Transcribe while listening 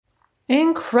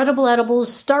Incredible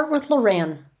edibles start with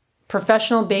Loran.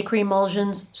 Professional bakery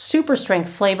emulsions, super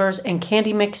strength flavors, and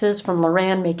candy mixes from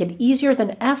Loran make it easier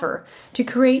than ever to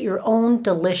create your own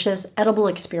delicious edible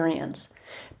experience.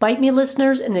 Bite Me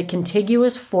listeners in the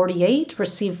contiguous 48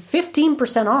 receive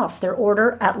 15% off their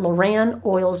order at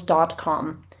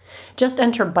LoranOils.com. Just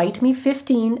enter Bite Me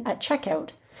 15 at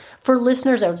checkout. For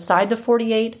listeners outside the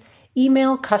 48,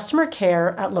 email customer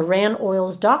care at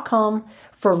LoranOils.com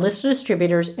for a list of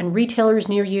distributors and retailers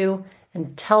near you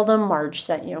and tell them Marge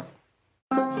sent you.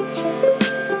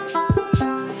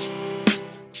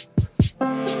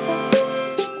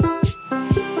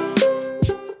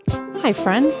 Hi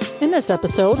friends, in this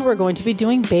episode we're going to be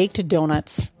doing baked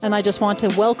donuts, and I just want to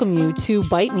welcome you to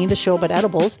Bite Me, the show about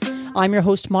edibles. I'm your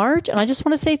host Marge, and I just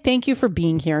want to say thank you for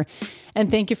being here,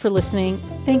 and thank you for listening.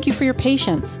 Thank you for your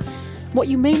patience. What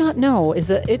you may not know is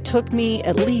that it took me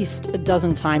at least a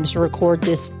dozen times to record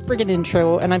this friggin'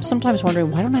 intro, and I'm sometimes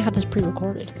wondering, why don't I have this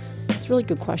pre-recorded? It's a really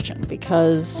good question,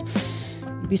 because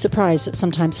you'd be surprised at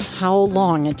sometimes how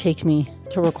long it takes me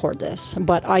to record this,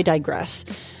 but I digress.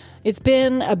 It's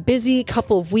been a busy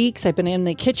couple of weeks. I've been in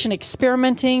the kitchen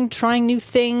experimenting, trying new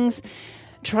things,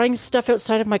 trying stuff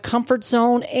outside of my comfort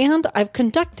zone, and I've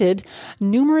conducted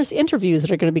numerous interviews that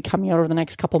are going to be coming out over the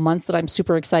next couple months that I'm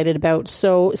super excited about.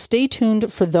 So stay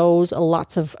tuned for those.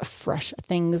 Lots of fresh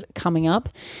things coming up.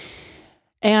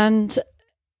 And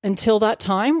until that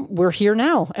time, we're here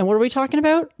now. And what are we talking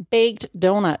about? Baked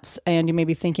donuts. And you may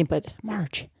be thinking, but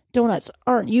Marge, donuts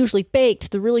aren't usually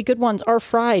baked. The really good ones are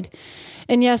fried.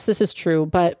 And yes, this is true.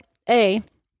 But a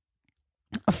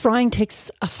frying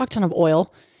takes a fuck ton of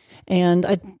oil. And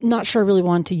I'm not sure I really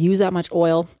want to use that much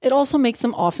oil. It also makes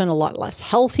them often a lot less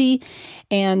healthy,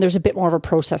 and there's a bit more of a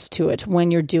process to it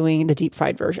when you're doing the deep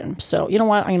fried version. So you know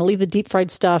what? I'm going to leave the deep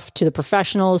fried stuff to the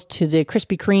professionals, to the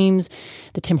Krispy Kremes,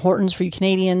 the Tim Hortons for you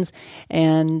Canadians,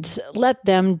 and let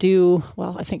them do,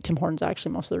 well, I think Tim Hortons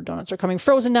actually, most of their donuts are coming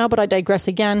frozen now, but I digress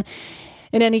again.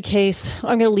 In any case,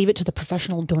 I'm going to leave it to the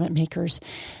professional donut makers,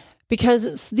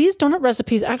 because these donut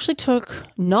recipes actually took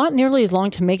not nearly as long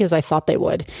to make as I thought they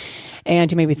would. And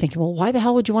you may be thinking, well, why the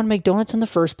hell would you want to make donuts in the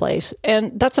first place?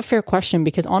 And that's a fair question,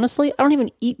 because honestly, I don't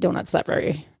even eat donuts that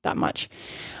much.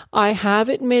 I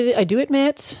do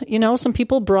admit, some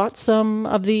people brought some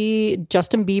of the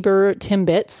Justin Bieber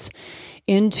Timbits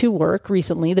into work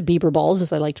recently, the Bieber balls,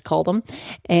 as I like to call them.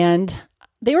 And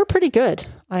they were pretty good.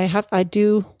 I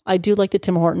do like the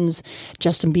Tim Hortons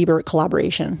Justin Bieber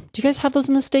collaboration. Do you guys have those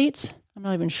in the States? I'm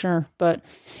not even sure, but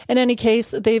in any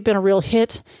case, they've been a real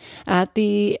hit at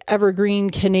the evergreen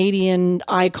Canadian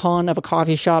icon of a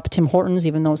coffee shop, Tim Hortons,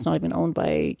 even though it's not even owned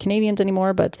by Canadians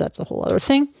anymore, but that's a whole other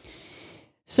thing.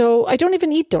 So I don't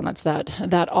even eat donuts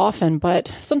that often,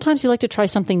 but sometimes you like to try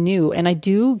something new, and I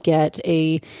do get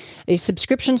a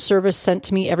subscription service sent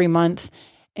to me every month,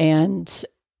 and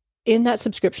in that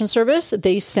subscription service,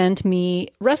 they send me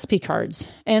recipe cards.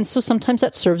 And so sometimes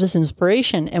that serves as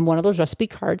inspiration. And one of those recipe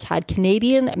cards had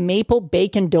Canadian maple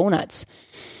bacon donuts.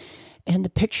 And the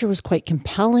picture was quite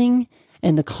compelling.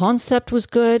 And the concept was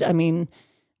good. I mean,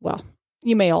 well,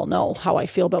 you may all know how I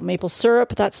feel about maple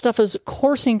syrup. That stuff is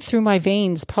coursing through my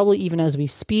veins, probably even as we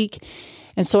speak.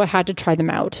 And so I had to try them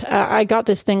out. I got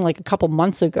this thing like a couple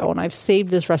months ago, and I've saved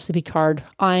this recipe card,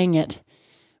 eyeing it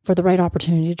for the right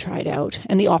opportunity to try it out.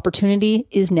 And the opportunity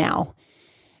is now.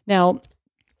 Now,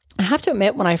 I have to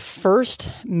admit, when I first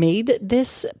made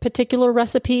this particular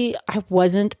recipe, I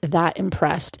wasn't that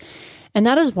impressed. And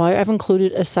that is why I've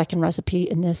included a second recipe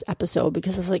in this episode,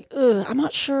 because I was like, I'm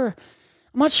not sure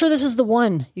this is the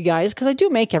one, you guys, because I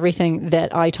do make everything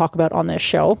that I talk about on this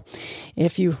show,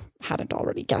 if you hadn't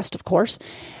already guessed, of course.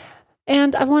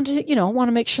 And I want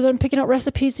to make sure that I'm picking out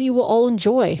recipes that you will all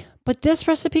enjoy. But this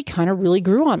recipe kind of really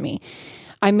grew on me.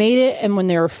 I made it, and when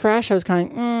they were fresh, I was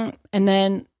kind of, and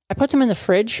then I put them in the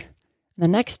fridge. And the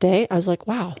next day, I was like,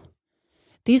 wow,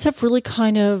 these have really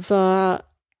kind of,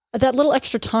 that little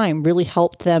extra time really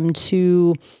helped them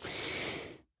to,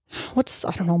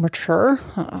 mature.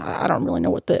 I don't really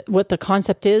know what the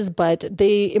concept is, but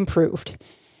they improved.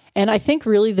 And I think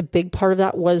really the big part of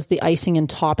that was the icing and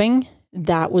topping.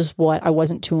 That was what I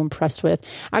wasn't too impressed with.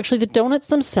 Actually, the donuts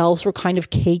themselves were kind of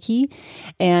cakey,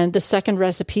 and the second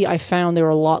recipe I found they were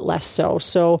a lot less so.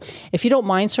 So if you don't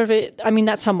mind sort of it, I mean,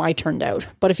 that's how mine turned out.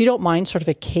 But if you don't mind sort of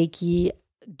a cakey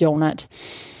donut,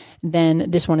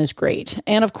 then this one is great.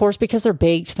 And of course, because they're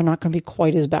baked, they're not going to be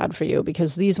quite as bad for you,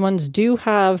 because these ones do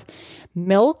have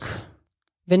milk,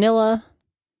 vanilla,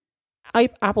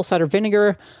 apple cider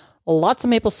vinegar, lots of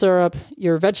maple syrup,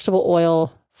 your vegetable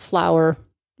oil, flour,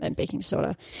 and baking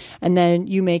soda. And then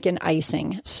you make an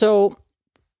icing. So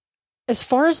as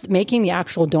far as making the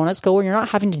actual donuts go, when you're not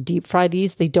having to deep fry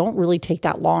these, they don't really take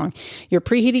that long. You're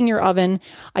preheating your oven.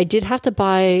 I did have to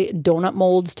buy donut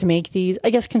molds to make these.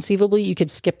 I guess conceivably you could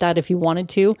skip that if you wanted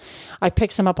to. I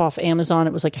picked some up off Amazon.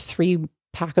 It was like a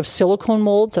 3-pack of silicone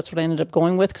molds. That's what I ended up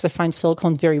going with because I find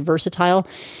silicone very versatile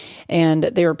and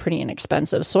they were pretty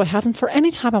inexpensive. So I have them for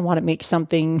any time I want to make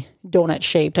something donut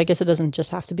shaped. I guess it doesn't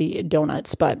just have to be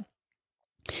donuts, but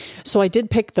so I did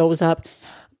pick those up.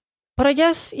 But I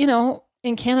guess,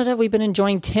 in Canada, we've been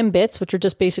enjoying Timbits, which are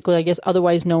just basically, I guess,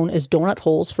 otherwise known as donut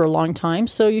holes for a long time.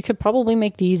 So you could probably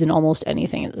make these in almost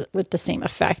anything with the same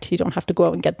effect. You don't have to go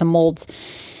out and get the molds.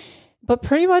 But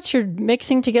pretty much you're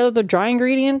mixing together the dry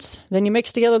ingredients, then you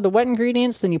mix together the wet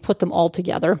ingredients, then you put them all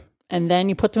together, and then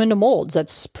you put them into molds.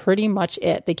 That's pretty much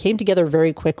it. They came together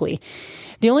very quickly.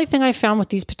 The only thing I found with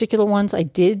these particular ones, I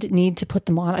did need to put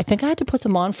them on. I think I had to put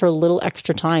them on for a little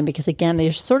extra time because, again,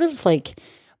 they're sort of like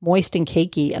moist and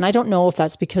cakey. And I don't know if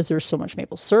that's because there's so much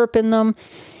maple syrup in them.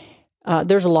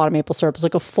 There's a lot of maple syrup. It's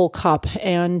like a full cup.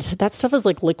 And that stuff is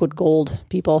like liquid gold,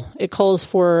 people. It calls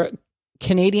for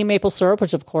Canadian maple syrup,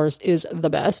 which of course is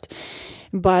the best.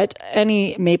 But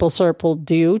any maple syrup will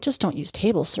do. Just don't use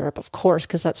table syrup, of course,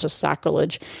 because that's just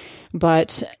sacrilege.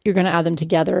 But you're going to add them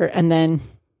together and then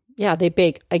they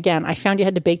bake. Again, I found you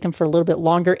had to bake them for a little bit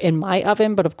longer in my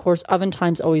oven, but of course, oven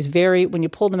times always vary. When you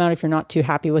pull them out, if you're not too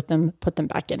happy with them, put them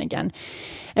back in again.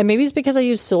 And maybe it's because I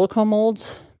use silicone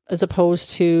molds as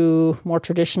opposed to more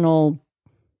traditional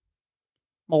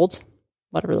molds,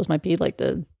 whatever those might be, like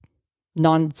the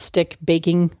non-stick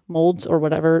baking molds or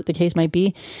whatever the case might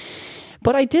be.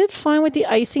 But I did find with the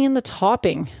icing and the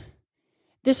topping,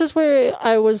 this is where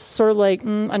I was sort of like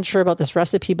unsure about this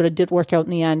recipe, but it did work out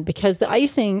in the end because the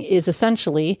icing is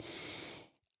essentially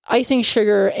icing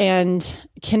sugar and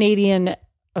Canadian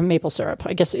maple syrup.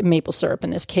 I guess maple syrup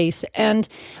in this case. And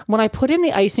when I put in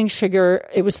the icing sugar,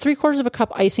 it was 3/4 of a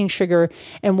cup icing sugar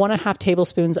and 1.5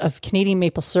 tablespoons of Canadian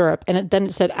maple syrup. And then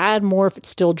it said add more if it's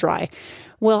still dry.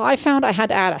 Well, I found I had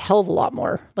to add a hell of a lot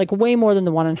more, like way more than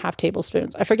the 1.5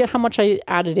 tablespoons. I forget how much I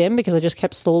added in because I just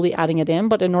kept slowly adding it in.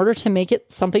 But in order to make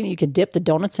it something that you could dip the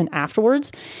donuts in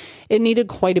afterwards, it needed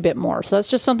quite a bit more. So that's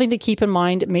just something to keep in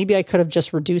mind. Maybe I could have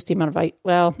just reduced the amount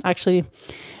of, actually,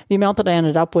 the amount that I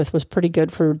ended up with was pretty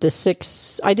good for the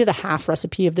 6. I did a half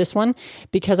recipe of this one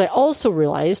because I also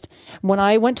realized when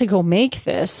I went to go make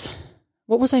this,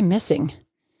 what was I There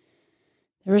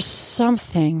was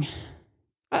something.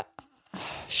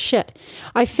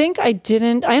 I think I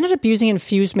ended up using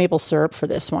infused maple syrup for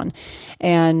this one.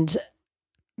 And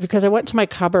because I went to my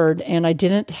cupboard and I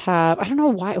don't know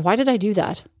why did I do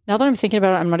that? Now that I'm thinking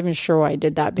about it, I'm not even sure why I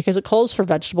did that because it calls for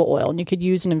vegetable oil and you could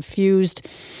use an infused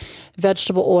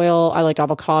vegetable oil. I like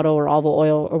avocado or olive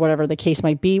oil or whatever the case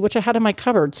might be, which I had in my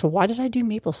cupboard. So why did I do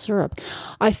maple syrup?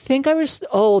 I think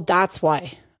that's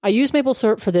why. I used maple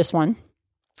syrup for this one.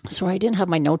 So I didn't have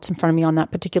my notes in front of me on that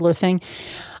particular thing.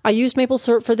 I used maple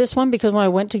syrup for this one because when I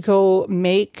went to go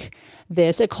make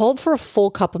this, it called for a full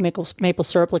cup of maple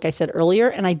syrup, like I said earlier,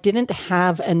 and I didn't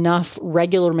have enough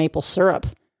regular maple syrup.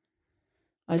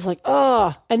 I was like,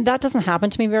 and that doesn't happen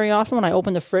to me very often when I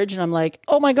open the fridge and I'm like,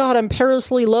 oh my God, I'm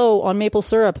perilously low on maple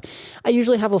syrup. I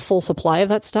usually have a full supply of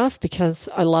that stuff because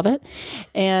I love it.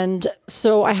 And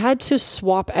so I had to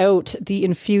swap out the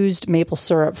infused maple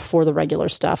syrup for the regular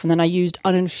stuff. And then I used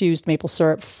uninfused maple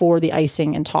syrup for the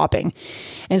icing and topping.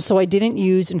 And so I didn't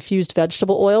use infused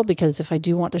vegetable oil because if I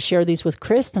do want to share these with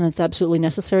Chris, then it's absolutely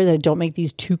necessary that I don't make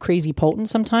these too crazy potent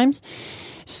sometimes.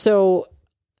 So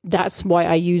that's why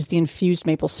I use the infused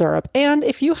maple syrup. And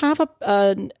if you have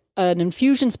an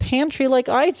infusions pantry like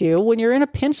I do, when you're in a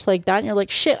pinch like that and you're like,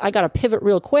 shit, I got to pivot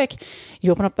real quick.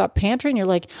 You open up that pantry and you're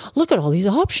like, look at all these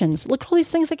options. Look at all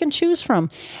these things I can choose from.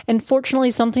 And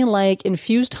fortunately, something like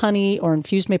infused honey or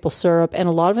infused maple syrup and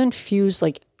a lot of infused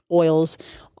like oils,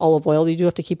 olive oil, you do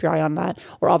have to keep your eye on that,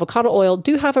 or avocado oil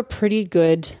do have a pretty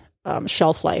good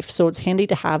shelf life. So it's handy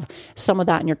to have some of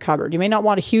that in your cupboard. You may not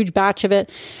want a huge batch of it,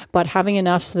 but having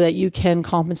enough so that you can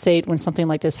compensate when something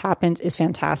like this happens is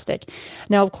fantastic.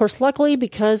 Now, of course, luckily,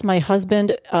 because my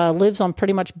husband lives on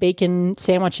pretty much bacon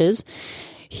sandwiches,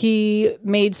 he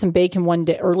made some bacon one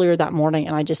day earlier that morning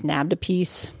and I just nabbed a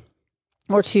piece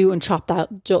or two and chopped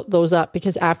those up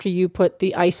because after you put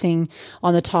the icing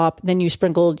on the top, then you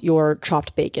sprinkled your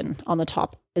chopped bacon on the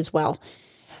top as well.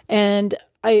 And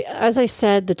as I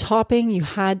said, the topping, you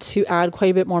had to add quite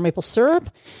a bit more maple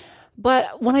syrup.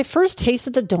 But when I first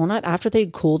tasted the donut after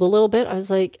they'd cooled a little bit, I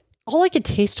was like, all I could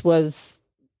taste was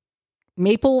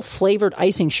maple flavored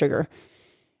icing sugar.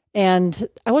 And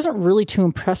I wasn't really too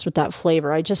impressed with that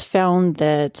flavor. I just found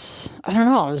that, I don't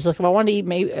know, I was like, if I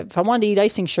wanted to eat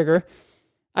icing sugar,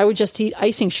 I would just eat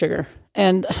icing sugar.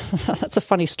 And that's a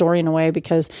funny story in a way,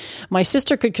 because my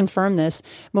sister could confirm this.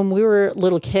 When we were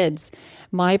little kids,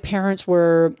 my parents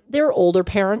they were older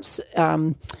parents.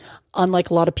 Unlike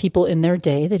a lot of people in their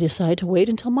day, they decided to wait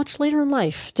until much later in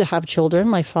life to have children.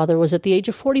 My father was at the age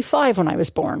of 45 when I was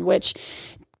born, which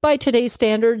by today's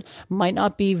standard might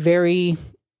not be very,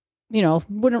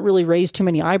 wouldn't really raise too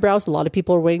many eyebrows. A lot of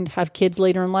people are waiting to have kids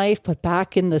later in life, but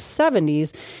back in the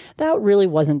 70s, that really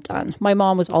wasn't done. My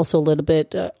mom was also a little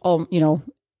bit,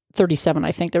 37,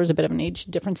 I think. There was a bit of an age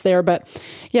difference there, but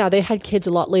yeah, they had kids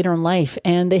a lot later in life,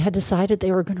 and they had decided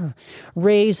they were going to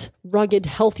raise rugged,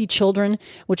 healthy children,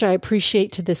 which I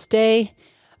appreciate to this day.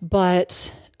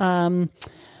 But,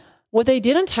 what they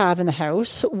didn't have in the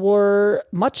house were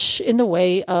much in the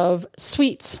way of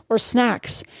sweets or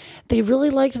snacks. They really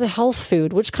liked the health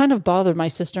food, which kind of bothered my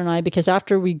sister and I, because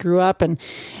after we grew up and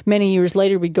many years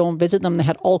later, we'd go and visit them. They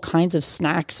had all kinds of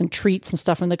snacks and treats and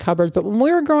stuff in the cupboards. But when we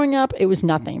were growing up, it was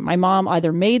nothing. My mom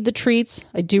either made the treats.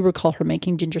 I do recall her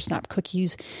making ginger snap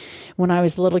cookies when I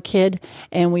was a little kid,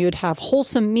 and we would have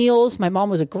wholesome meals. My mom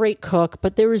was a great cook,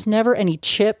 but there was never any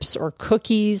chips or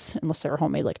cookies, unless they were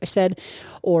homemade, like I said,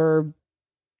 or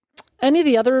any of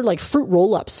the other like fruit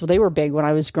roll-ups. So they were big when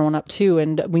I was growing up too.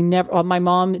 And my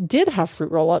mom did have fruit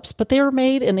roll-ups, but they were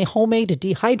made in the homemade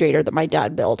dehydrator that my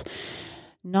dad built.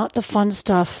 Not the fun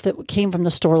stuff that came from the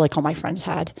store like all my friends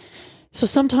had. So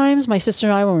sometimes my sister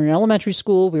and I, when we were in elementary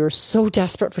school, we were so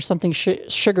desperate for something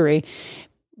sugary,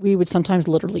 we would sometimes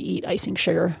literally eat icing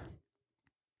sugar.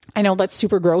 I know that's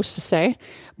super gross to say,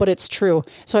 but it's true.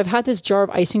 So I've had this jar of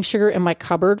icing sugar in my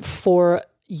cupboard for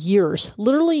years,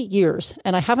 literally years,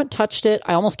 and I haven't touched it.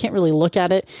 I almost can't really look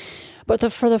at it.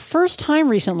 But for the first time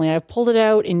recently, I pulled it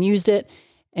out and used it,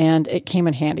 and it came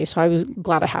in handy. So I was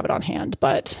glad I have it on hand.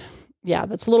 But yeah,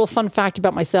 that's a little fun fact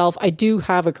about myself. I do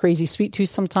have a crazy sweet tooth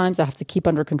sometimes. I have to keep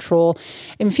under control.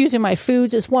 Infusing my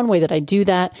foods is one way that I do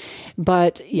that.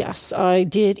 But yes, I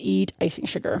did eat icing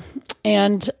sugar.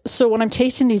 And so when I'm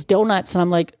tasting these donuts and I'm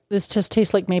like, this just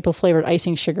tastes like maple flavored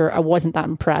icing sugar, I wasn't that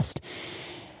impressed.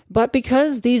 But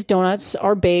because these donuts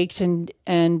are baked and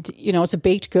it's a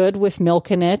baked good with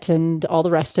milk in it and all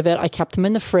the rest of it, I kept them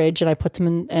in the fridge and I put them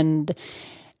in.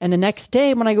 And the next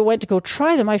day when I went to go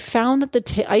try them, I found that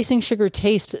the icing sugar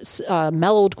taste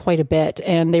mellowed quite a bit,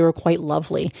 and they were quite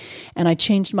lovely. And I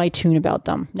changed my tune about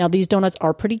them. Now, these donuts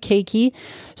are pretty cakey.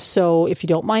 So if you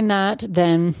don't mind that,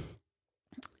 then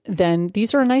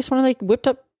these are a nice one. Like whipped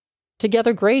up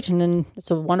together great, and then it's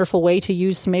a wonderful way to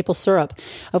use some maple syrup.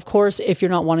 Of course, if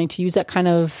you're not wanting to use that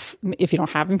if you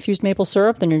don't have infused maple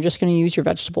syrup, then you're just going to use your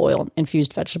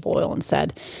infused vegetable oil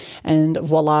instead. And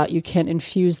voila, you can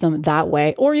infuse them that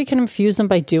way, or you can infuse them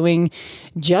by doing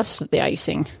just the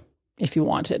icing if you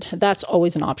wanted. That's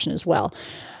always an option as well.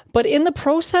 But in the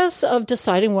process of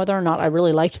deciding whether or not I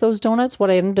really liked those donuts,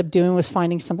 what I ended up doing was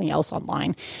finding something else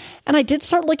online. And I did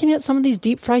start looking at some of these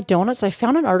deep fried donuts. I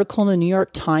found an article in the New York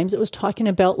Times that was talking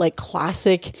about like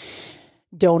classic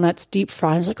donuts, deep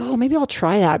fried. I was like, oh, maybe I'll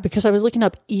try that, because I was looking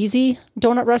up easy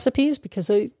donut recipes because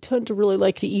I tend to really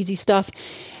like the easy stuff.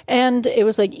 And it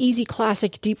was like easy,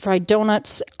 classic, deep fried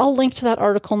donuts. I'll link to that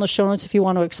article in the show notes if you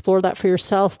want to explore that for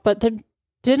yourself. But there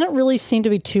didn't really seem to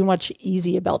be too much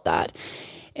easy about that.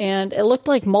 And it looked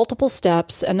like multiple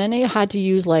steps, and then they had to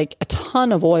use like a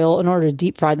ton of oil in order to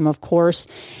deep fry them, of course.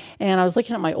 And I was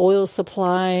looking at my oil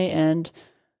supply, and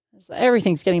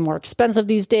everything's getting more expensive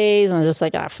these days. And I was just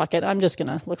like, fuck it. I'm just going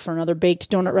to look for another baked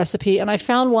donut recipe. And I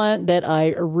found one that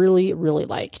I really, really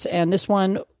liked. And this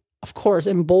one, of course,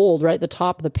 in bold, right at the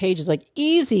top of the page is like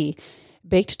easy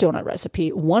baked donut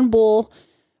recipe. 1 bowl,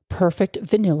 perfect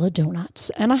vanilla donuts.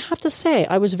 And I have to say,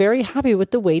 I was very happy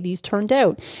with the way these turned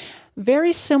out.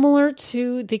 Very similar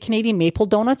to the Canadian maple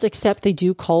donuts, except they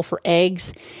do call for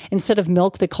eggs. Instead of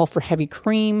milk, they call for heavy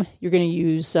cream. You're going to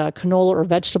use canola or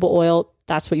vegetable oil.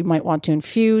 That's what you might want to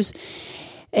infuse.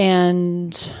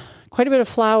 And quite a bit of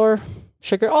flour,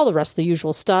 sugar, all the rest of the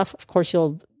usual stuff. Of course,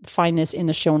 you'll find this in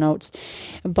the show notes.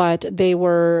 But they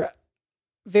were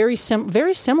very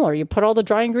similar. You put all the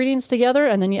dry ingredients together,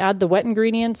 and then you add the wet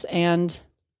ingredients, and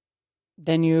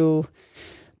then you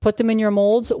put them in your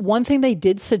molds. One thing they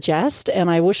did suggest,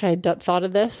 and I wish I had thought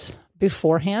of this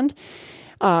beforehand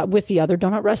with the other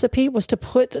donut recipe, was to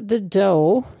put the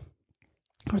dough,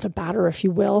 or the batter, if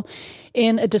you will,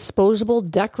 in a disposable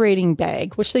decorating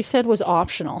bag, which they said was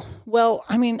optional. Well,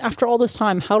 I mean, after all this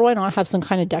time, how do I not have some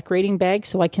kind of decorating bag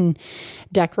so I can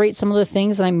decorate some of the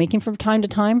things that I'm making from time to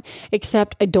time?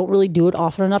 Except I don't really do it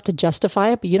often enough to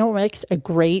justify it. But you know what makes a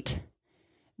great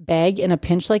bag in a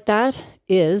pinch like that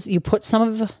is you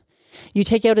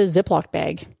take out a Ziploc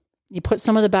bag, you put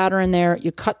some of the batter in there,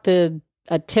 you cut the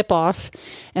a tip off,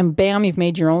 and bam, you've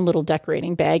made your own little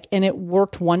decorating bag. And it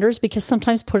worked wonders because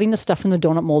sometimes putting the stuff in the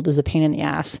donut mold is a pain in the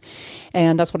ass.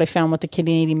 And that's what I found with the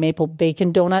Canadian maple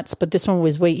bacon donuts. But this one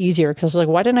was way easier because like,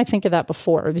 why didn't I think of that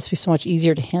before? It would be so much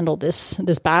easier to handle this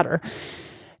batter.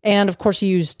 And of course, you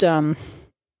used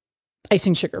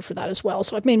icing sugar for that as well.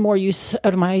 So I've made more use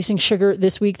out of my icing sugar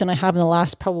this week than I have in the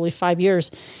last probably 5 years.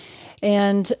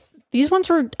 And these ones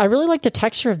I really like the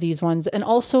texture of these ones. And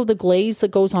also the glaze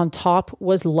that goes on top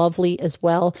was lovely as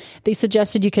well. They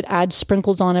suggested you could add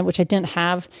sprinkles on it, which I didn't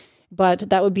have, but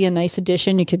that would be a nice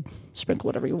addition. You could sprinkle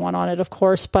whatever you want on it, of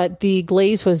course, but the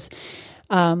glaze was,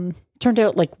 turned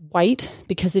out like white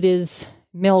because it is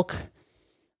milk.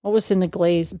 What was in the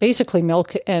glaze? Basically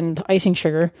milk and icing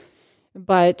sugar,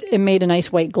 but it made a nice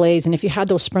white glaze. And if you had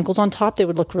those sprinkles on top, they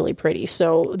would look really pretty.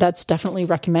 So that's definitely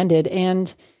recommended.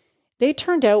 And they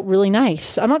turned out really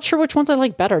nice. I'm not sure which ones I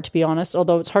like better, to be honest,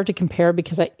 although it's hard to compare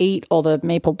because I ate all the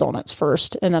maple donuts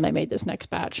first and then I made this next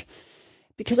batch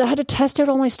because I had to test out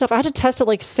all my stuff. I had to test it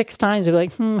like 6 times. I'd be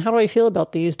like, how do I feel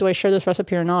about these? Do I share this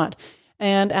recipe or not?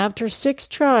 And after 6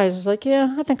 tries, I was like,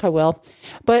 yeah, I think I will.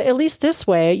 But at least this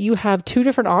way, you have 2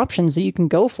 different options that you can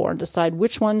go for and decide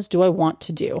which ones do I want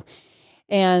to do.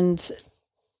 And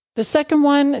the second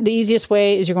one, the easiest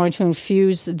way is you're going to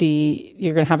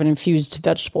have an infused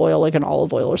vegetable oil, like an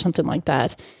olive oil or something like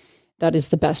that. That is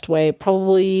the best way.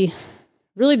 Probably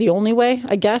really the only way,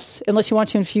 I guess, unless you want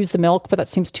to infuse the milk, but that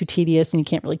seems too tedious and you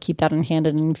can't really keep that in hand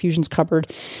in an infusions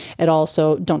cupboard at all.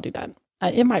 So don't do that.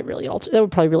 It might really that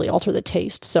would probably really alter the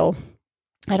taste. So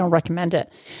I don't recommend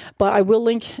it, but I will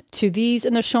link to these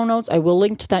in the show notes. I will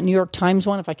link to that New York Times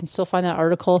one if I can still find that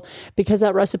article because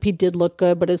that recipe did look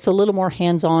good, but it's a little more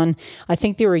hands-on. I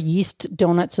think there were yeast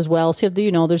donuts as well. So,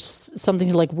 there's something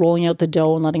to like rolling out the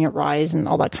dough and letting it rise and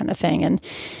all that kind of thing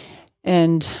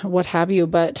and what have you.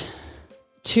 But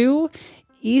 2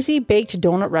 easy baked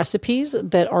donut recipes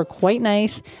that are quite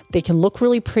nice. They can look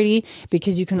really pretty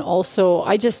because you can also,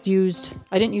 I didn't use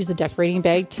the decorating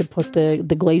bag to put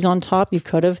the glaze on top. You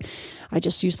could have. I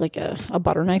just used like a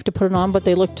butter knife to put it on, but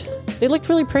they looked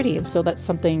really pretty. And so that's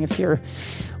something, if you're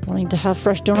wanting to have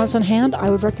fresh donuts on hand, I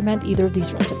would recommend either of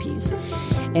these recipes.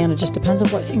 And it just depends on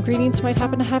what ingredients you might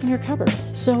happen to have in your cupboard.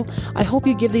 So I hope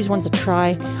you give these ones a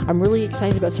try. I'm really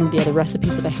excited about some of the other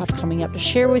recipes that I have coming up to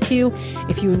share with you.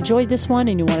 If you enjoyed this one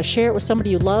and you want to share it with somebody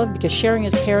you love, because sharing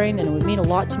is caring, then it would mean a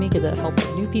lot to me because it helps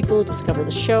new people discover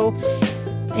the show.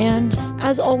 And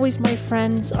as always, my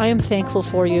friends, I am thankful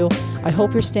for you. I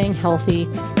hope you're staying healthy.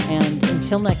 And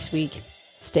until next week,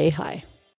 stay high.